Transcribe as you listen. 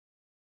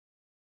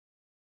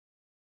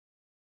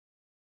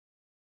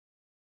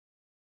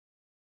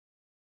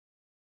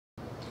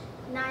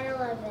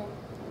9/11.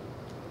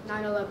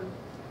 9/11.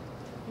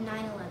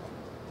 9/11.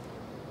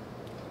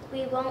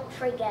 We won't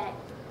forget.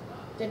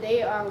 The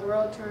day our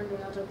world turned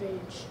another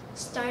page.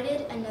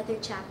 Started another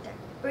chapter.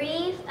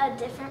 Breathe a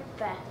different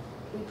breath.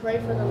 We pray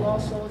for the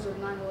lost souls of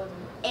 9/11.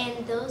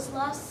 And those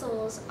lost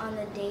souls on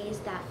the days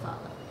that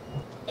follow.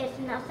 If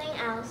nothing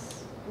else,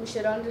 We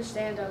should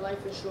understand that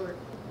life is short.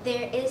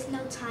 There is no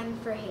time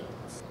for hate.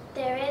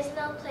 there is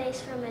no place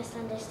for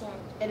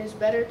misunderstanding. It is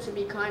better to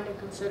be kind and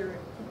considerate.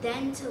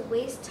 Than to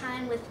waste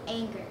time with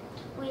anger.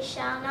 We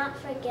shall not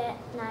forget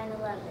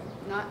 9/11,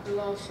 Not the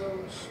lost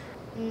souls.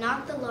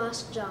 Not the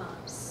lost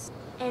jobs.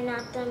 and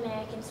not the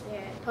American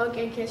spirit. Hug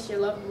and kiss your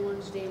loved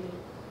ones daily.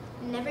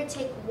 Never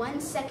take 1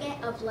 second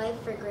of life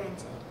for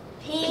granted.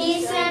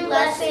 Peace and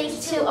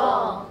blessings to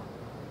all.